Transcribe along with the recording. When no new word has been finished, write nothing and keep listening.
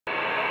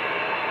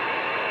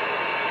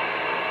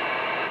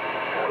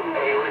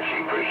Hey,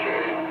 Richie,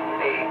 appreciate it.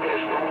 Hey,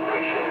 Pistol,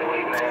 appreciate it.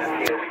 Wait, man,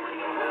 yes.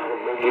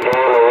 You down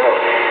or what?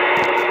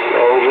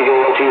 No, you go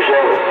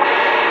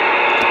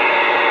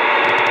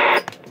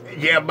 127?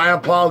 Yeah, my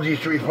apologies,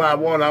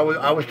 351.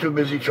 I was too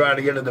busy trying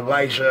to get a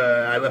device.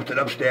 I left it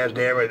upstairs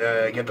there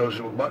and get those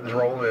buttons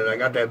rolling, and I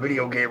got that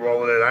video game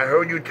rolling. And I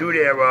heard you too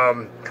there,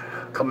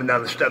 coming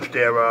down the steps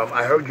there.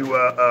 I heard you,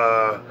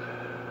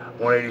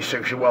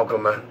 186. You're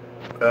welcome, man.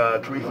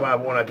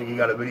 351. I think you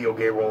got a video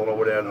game rolling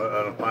over there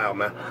on a pile,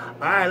 man. All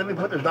right, let me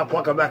put this. Not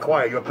plucking back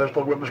quiet. Your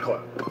Pistol Grippers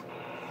Club.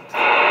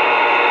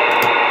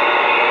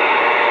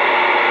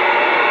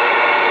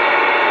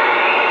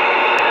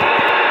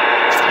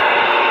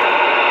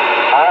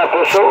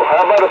 Pistol,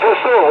 how about a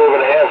pistol?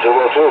 Waving a hand,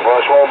 202,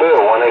 Barshmore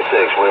Bill,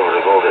 186, waving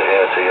a golden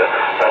hand to you.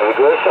 Have a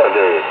good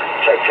Sunday.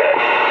 Check, check.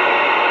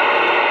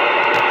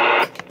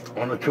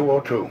 On the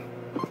 202.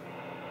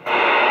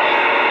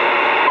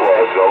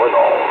 What's going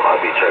on?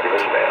 I'll be checking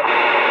this mail.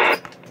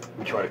 Let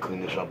me try to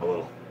clean this up a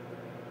little.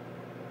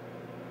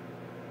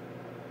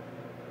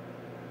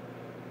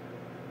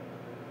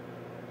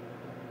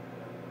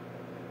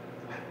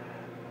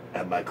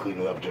 That might clean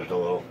it up just a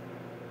little.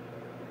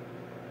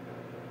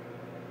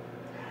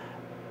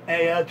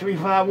 Hey,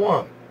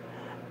 351.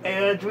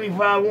 Hey,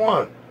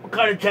 351. What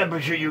kind of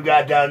temperature you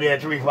got down there,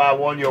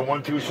 351? You're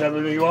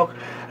 127 New York?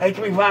 Hey,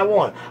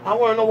 351. I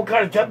want to know what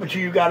kind of temperature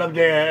you got up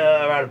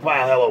there around the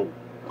pile. Hello.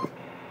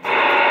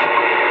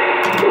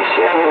 It's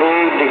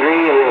 78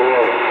 degrees in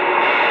here.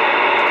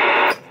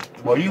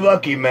 Well, you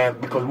lucky, man,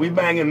 because we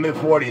banging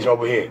mid-40s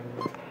over here.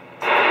 It's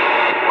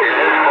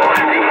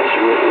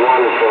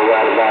wonderful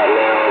right about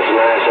now. It's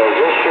nice. I was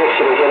just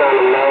fixing to get on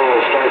the mow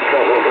and start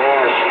cutting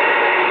grass.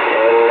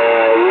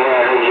 And, yeah, I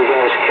heard you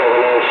guys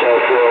coming in, so I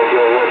feel like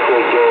you'll real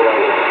quick gate on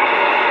it.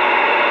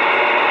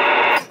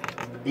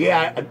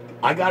 Yeah,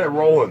 I got it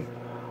rolling.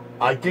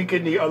 I think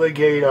in the other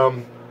gate, I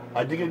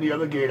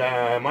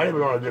might have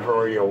been on a different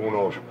radio, who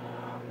knows.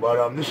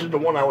 But this is the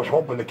one I was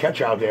hoping to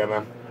catch out there,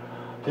 man.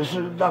 This is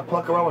the duck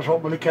plucker I was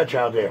hoping to catch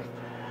out there.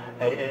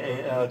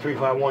 Hey,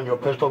 351, your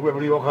Pistol Gripper,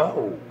 New York, huh?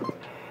 Oh.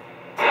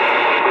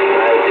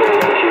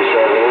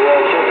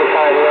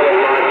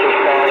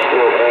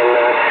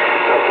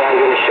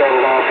 Shut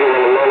it off here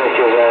in a minute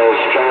because I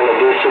was trying to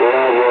do some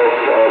lab work,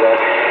 but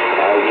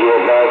I'll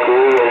get back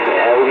with you.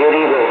 Have a good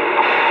evening.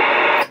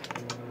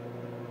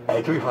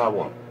 Hey,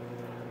 351.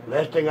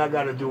 Last thing I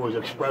got to do is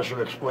express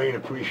and explain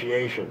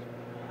appreciation.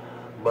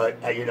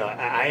 But, you know,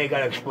 I ain't got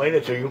to explain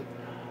it to you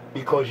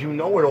because you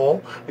know it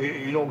all.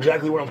 You know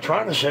exactly what I'm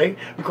trying to say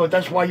because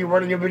that's why you're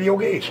running your video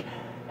games.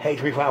 Hey,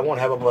 351,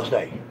 have a blessed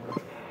day.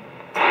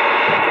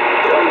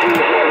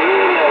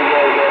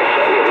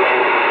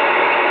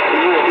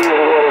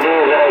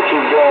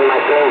 Keep doing my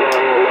thing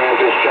down here, man.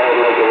 Just try to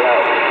make it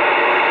out.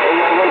 Hey,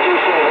 man,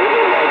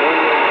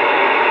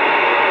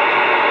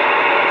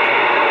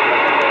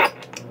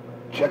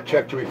 127.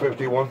 Check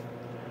 351.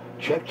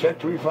 Check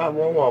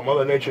 3511.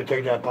 Mother Nature,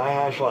 take that pie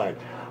high slide.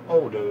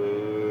 Oh,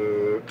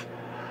 the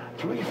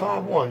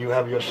 351. You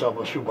have yourself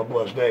a super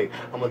blessed day.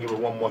 I'm gonna give it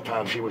one more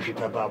time. See what she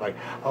tap out like.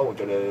 Oh,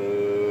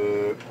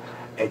 the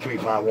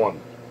 351.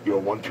 Your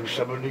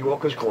 127 New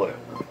York is clear. This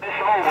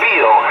Mobile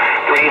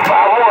 351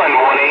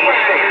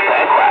 186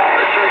 back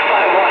right.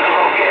 351's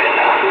located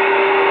now.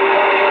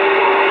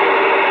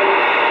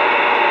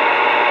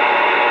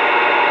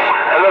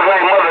 It looks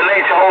like Mother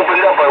Nature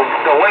opened up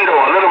the window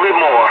a little bit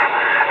more.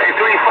 Hey,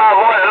 351,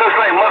 it looks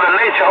like Mother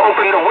Nature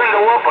opened the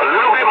window up a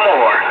little bit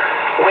more.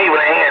 Waving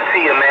a hand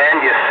to you, man.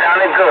 You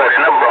sounded good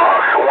in the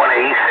Bronx.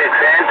 186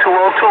 and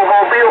 202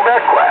 Mobile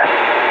back right.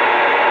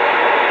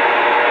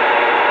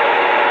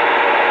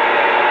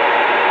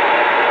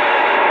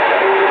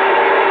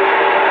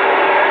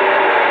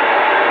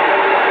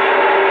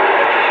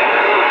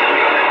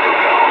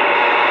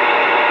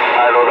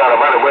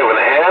 Waving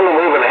a hand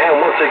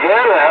once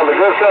again, and have a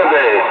good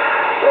Sunday.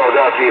 So,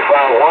 Dr.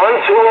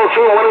 351, 202,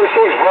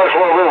 186,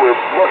 Barshmore River,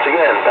 once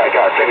again, back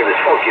out checking this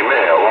funky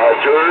mail.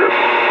 Roger.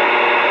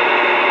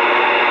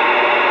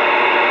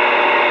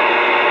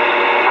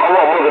 I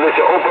want Mother Nature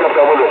to open up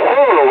that window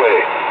all the way.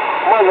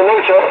 Mother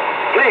Nature,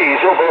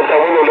 please open up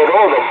that window, let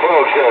all the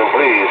bugs in,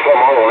 please.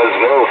 Come on, let's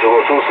go.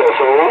 202 says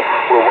so.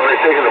 We're running,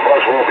 taking the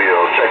Barshmore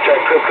Bill. Check,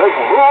 click,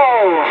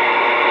 boom.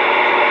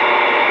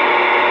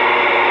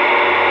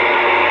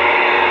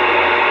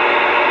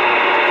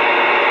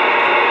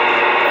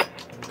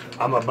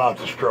 I'm about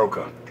to stroke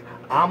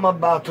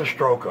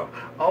her.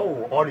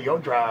 Oh, audio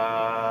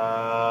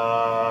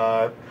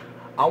drive.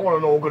 I want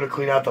to know who's going to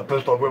clean out the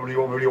Pistol Gripper New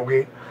York video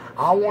game.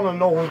 I want to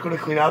know who's going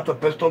to clean out the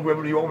Pistol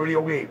Gripper New York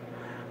video game.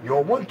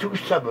 Your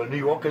 127 New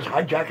York is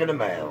hijacking the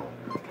mail.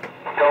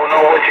 Don't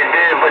know what you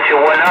did, but you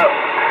went up.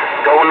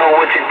 Don't know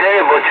what you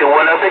did, but you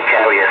went up the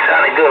carrier.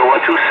 Sounded good.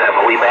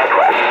 127. We back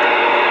right.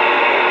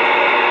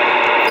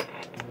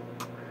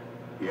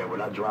 Yeah,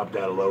 when I dropped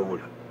that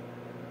load.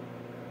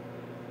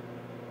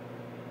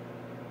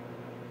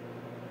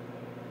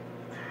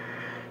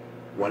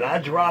 When I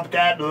dropped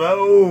that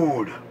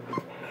load.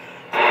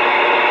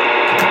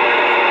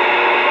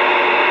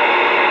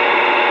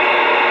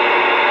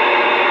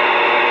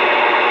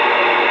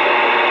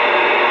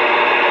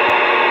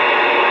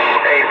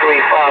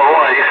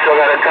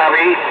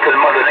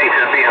 because Mother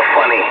Nature's being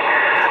funny.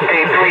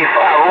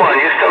 8351,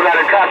 you still got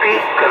a copy?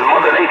 Because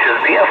Mother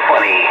Nature's being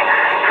funny.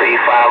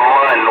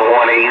 351,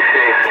 186,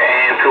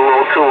 and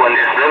 202 in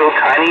this little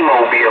tiny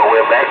mobile.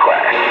 We're back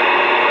quiet.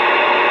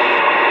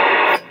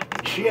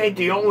 She ain't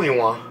the only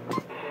one.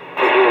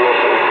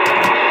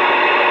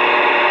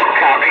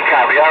 Copy.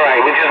 All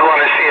right, we just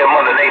want to see if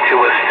Mother Nature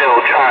was still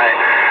trying.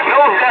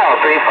 No doubt,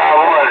 351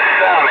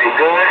 sounding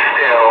good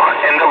still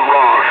in the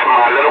Bronx.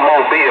 My little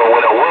mobile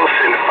with a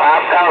Wilson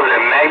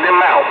 5000 Magnum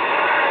out.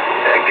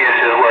 That guess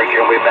is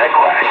working. We're back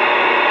quiet.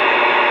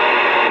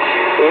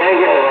 Yeah, I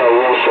got a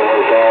Wilson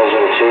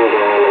 1000 too,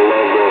 though, and the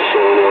Magnum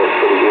still works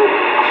pretty good.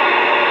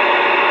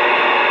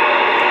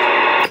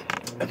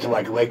 It's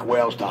like Lake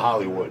Wales to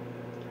Hollywood.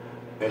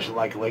 It's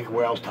like Lake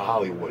Wales to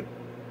Hollywood.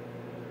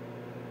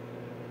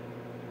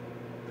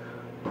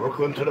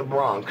 Brooklyn to the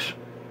Bronx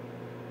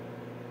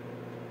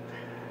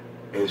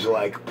is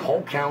like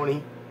Polk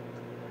County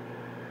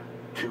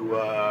to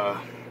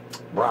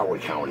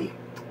Broward County.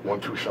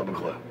 127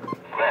 Clip.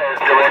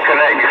 Direct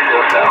connect, you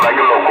still sound like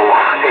a local.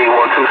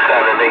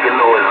 8127, making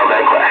noise on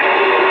that crack.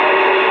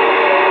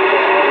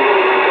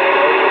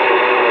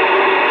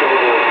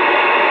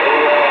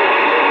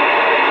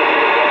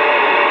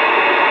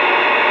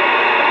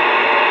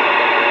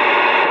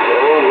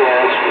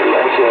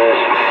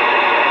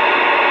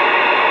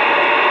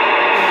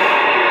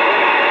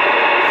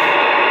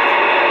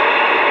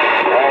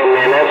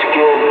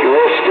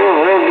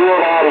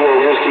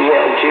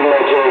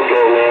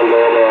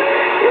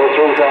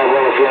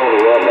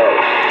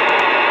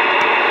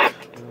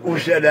 Who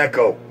said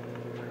echo?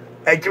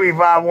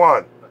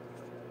 8351.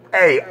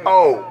 Hey,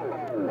 oh.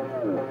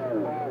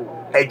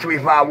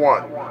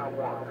 8351.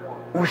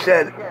 Who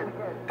said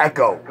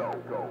echo?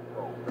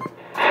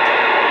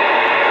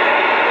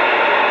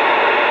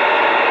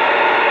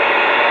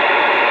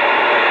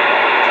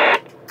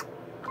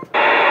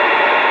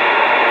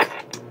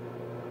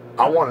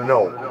 I want to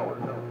know.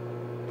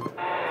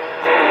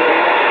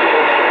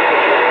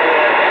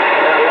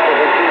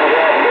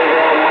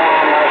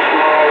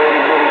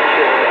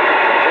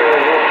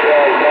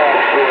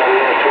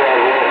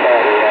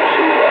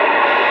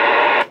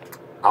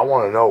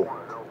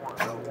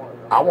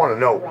 I want to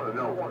know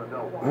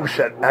who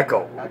said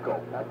echo.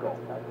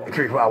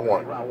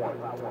 351.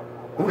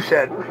 Who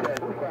said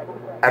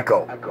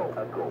echo?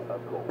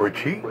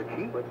 Richie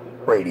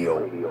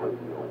Radio.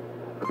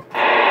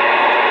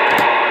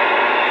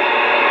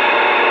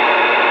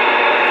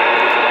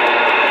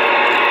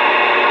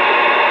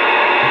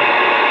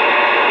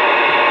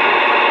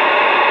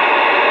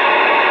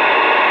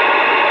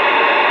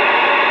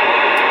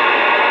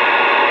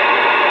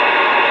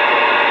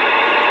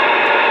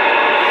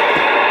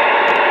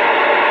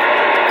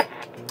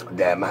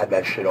 Damn, I had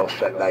that shit all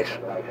set nice.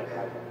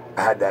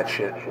 I had that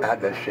shit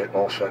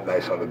all set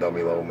nice on the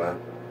dummy low, man.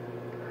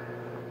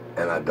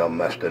 And I done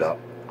messed it up.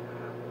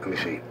 Let me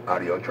see.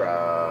 Audio drive.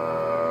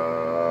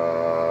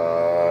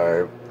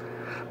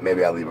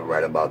 Maybe I'll leave it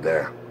right about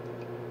there.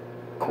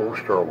 Cool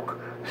stroke.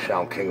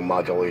 Sound King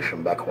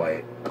modulation. Back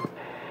quiet.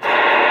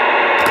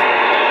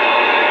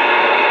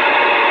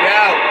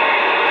 Yo.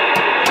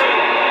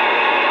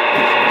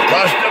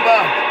 Customer.